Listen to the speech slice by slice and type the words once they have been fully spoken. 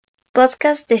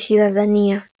Podcast de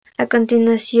Ciudadanía. A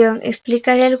continuación,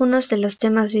 explicaré algunos de los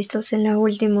temas vistos en la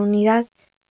última unidad,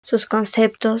 sus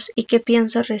conceptos y qué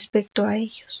pienso respecto a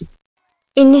ellos.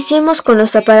 Iniciemos con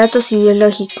los aparatos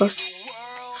ideológicos.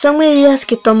 Son medidas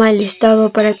que toma el Estado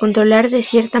para controlar de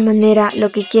cierta manera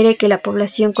lo que quiere que la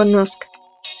población conozca.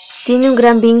 Tiene un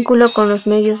gran vínculo con los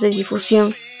medios de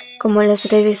difusión, como las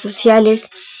redes sociales,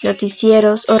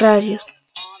 noticieros o radios,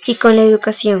 y con la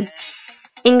educación.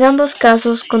 En ambos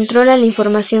casos controla la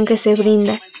información que se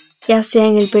brinda, ya sea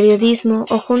en el periodismo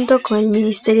o junto con el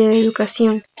Ministerio de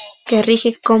Educación, que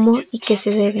rige cómo y qué se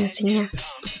debe enseñar.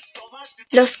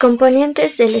 Los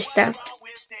componentes del Estado.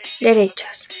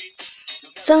 Derechos.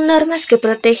 Son normas que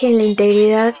protegen la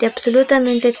integridad de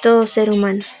absolutamente todo ser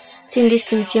humano, sin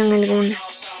distinción alguna.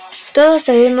 Todos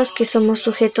sabemos que somos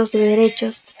sujetos de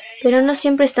derechos, pero no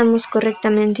siempre estamos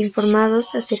correctamente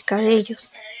informados acerca de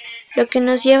ellos, lo que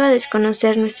nos lleva a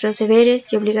desconocer nuestros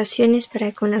deberes y obligaciones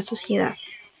para con la sociedad.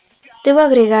 Debo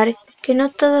agregar que no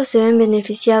todos se ven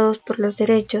beneficiados por los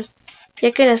derechos,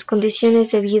 ya que las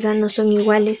condiciones de vida no son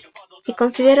iguales y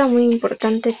considero muy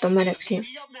importante tomar acción.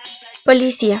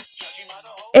 Policía.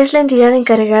 Es la entidad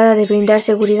encargada de brindar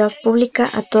seguridad pública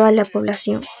a toda la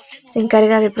población. Se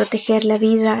encarga de proteger la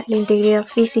vida, la integridad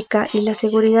física y la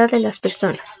seguridad de las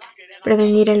personas,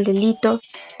 prevenir el delito,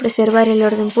 preservar el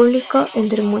orden público,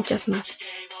 entre muchas más.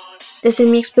 Desde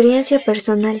mi experiencia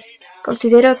personal,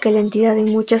 considero que la entidad en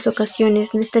muchas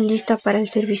ocasiones no está lista para el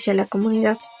servicio a la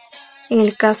comunidad. En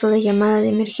el caso de llamada de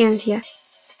emergencia,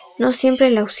 no siempre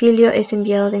el auxilio es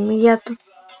enviado de inmediato.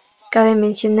 Cabe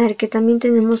mencionar que también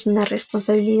tenemos una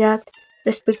responsabilidad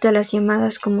respecto a las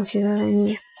llamadas como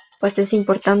ciudadanía, pues es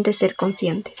importante ser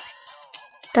conscientes.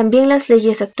 También las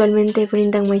leyes actualmente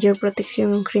brindan mayor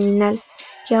protección a un criminal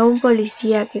que a un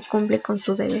policía que cumple con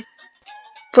su deber.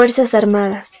 Fuerzas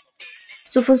Armadas.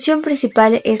 Su función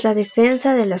principal es la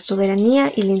defensa de la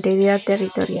soberanía y la integridad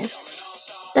territorial.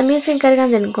 También se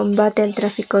encargan del combate al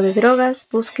tráfico de drogas,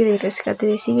 búsqueda y rescate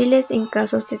de civiles en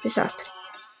casos de desastre.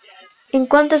 En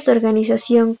cuanto a esta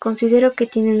organización, considero que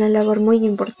tiene una labor muy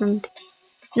importante.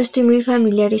 No estoy muy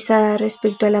familiarizada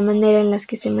respecto a la manera en la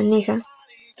que se maneja.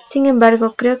 Sin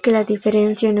embargo, creo que la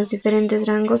diferencia en los diferentes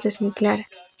rangos es muy clara,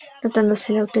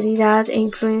 notándose la autoridad e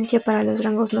influencia para los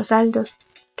rangos más altos,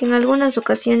 que en algunas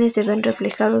ocasiones se ven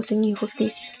reflejados en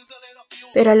injusticias,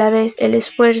 pero a la vez el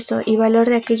esfuerzo y valor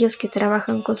de aquellos que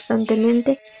trabajan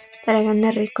constantemente para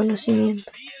ganar reconocimiento.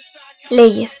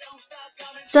 Leyes.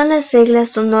 Son las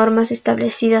reglas o normas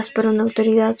establecidas por una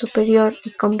autoridad superior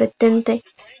y competente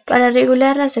para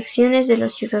regular las acciones de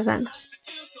los ciudadanos.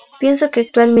 Pienso que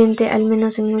actualmente, al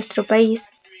menos en nuestro país,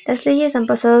 las leyes han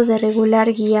pasado de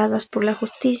regular guiadas por la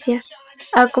justicia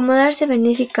a acomodarse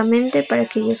benéficamente para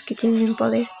aquellos que tienen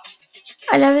poder.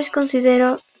 A la vez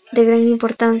considero de gran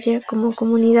importancia como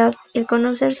comunidad el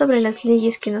conocer sobre las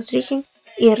leyes que nos rigen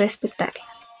y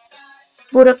respetarlas.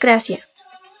 Burocracia.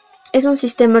 Es un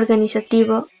sistema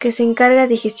organizativo que se encarga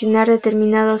de gestionar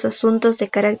determinados asuntos de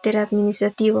carácter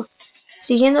administrativo,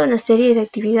 siguiendo una serie de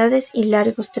actividades y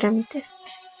largos trámites.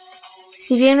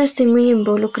 Si bien no estoy muy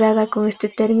involucrada con este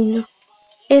término,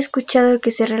 he escuchado que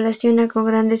se relaciona con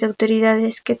grandes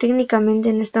autoridades que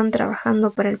técnicamente no están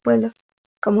trabajando para el pueblo,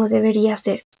 como debería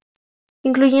ser,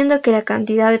 incluyendo que la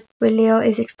cantidad de papeleo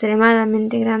es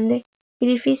extremadamente grande y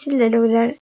difícil de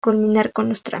lograr culminar con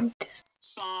los trámites.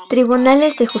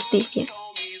 Tribunales de justicia.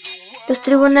 Los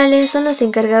tribunales son los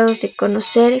encargados de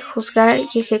conocer, juzgar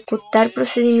y ejecutar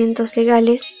procedimientos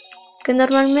legales que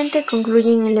normalmente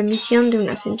concluyen en la emisión de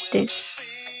una sentencia.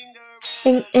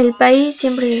 En el país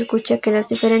siempre se escucha que las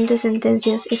diferentes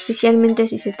sentencias, especialmente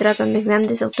si se tratan de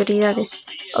grandes autoridades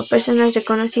o personas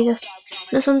reconocidas,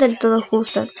 no son del todo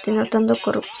justas, denotando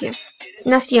corrupción.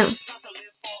 Nación.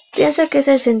 Pienso que es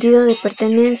el sentido de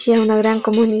pertenencia a una gran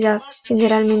comunidad,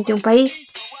 generalmente un país,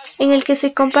 en el que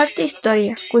se comparte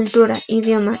historia, cultura,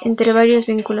 idioma, entre varios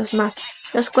vínculos más,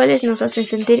 los cuales nos hacen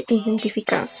sentir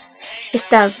identificados.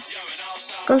 Estado.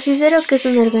 Considero que es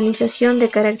una organización de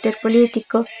carácter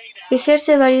político que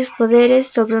ejerce varios poderes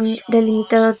sobre un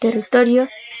delimitado territorio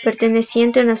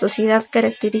perteneciente a una sociedad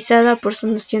caracterizada por su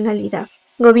nacionalidad.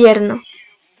 Gobierno.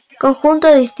 Conjunto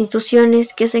de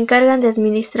instituciones que se encargan de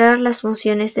administrar las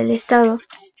funciones del Estado,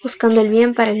 buscando el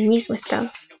bien para el mismo Estado.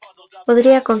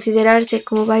 Podría considerarse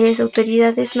como varias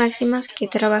autoridades máximas que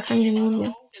trabajan en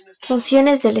unión.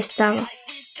 Funciones del Estado.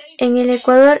 En el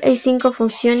Ecuador hay 5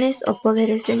 funciones o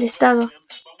poderes del Estado.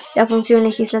 La función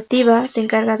legislativa se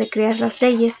encarga de crear las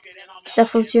leyes, la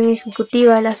función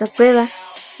ejecutiva las aprueba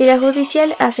y la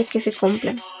judicial hace que se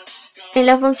cumplan. En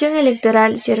la función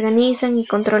electoral se organizan y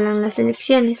controlan las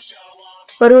elecciones.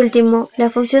 Por último, la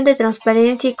función de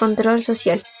transparencia y control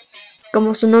social.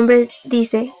 Como su nombre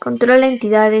dice, controla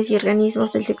entidades y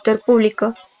organismos del sector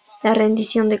público, la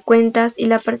rendición de cuentas y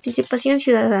la participación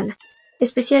ciudadana.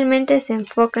 Especialmente se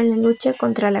enfoca en la lucha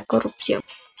contra la corrupción.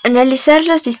 Analizar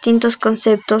los distintos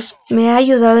conceptos me ha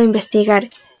ayudado a investigar,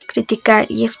 criticar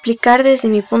y explicar desde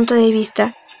mi punto de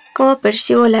vista cómo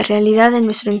percibo la realidad de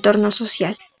nuestro entorno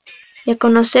social, y a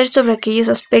conocer sobre aquellos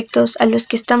aspectos a los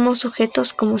que estamos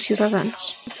sujetos como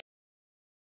ciudadanos.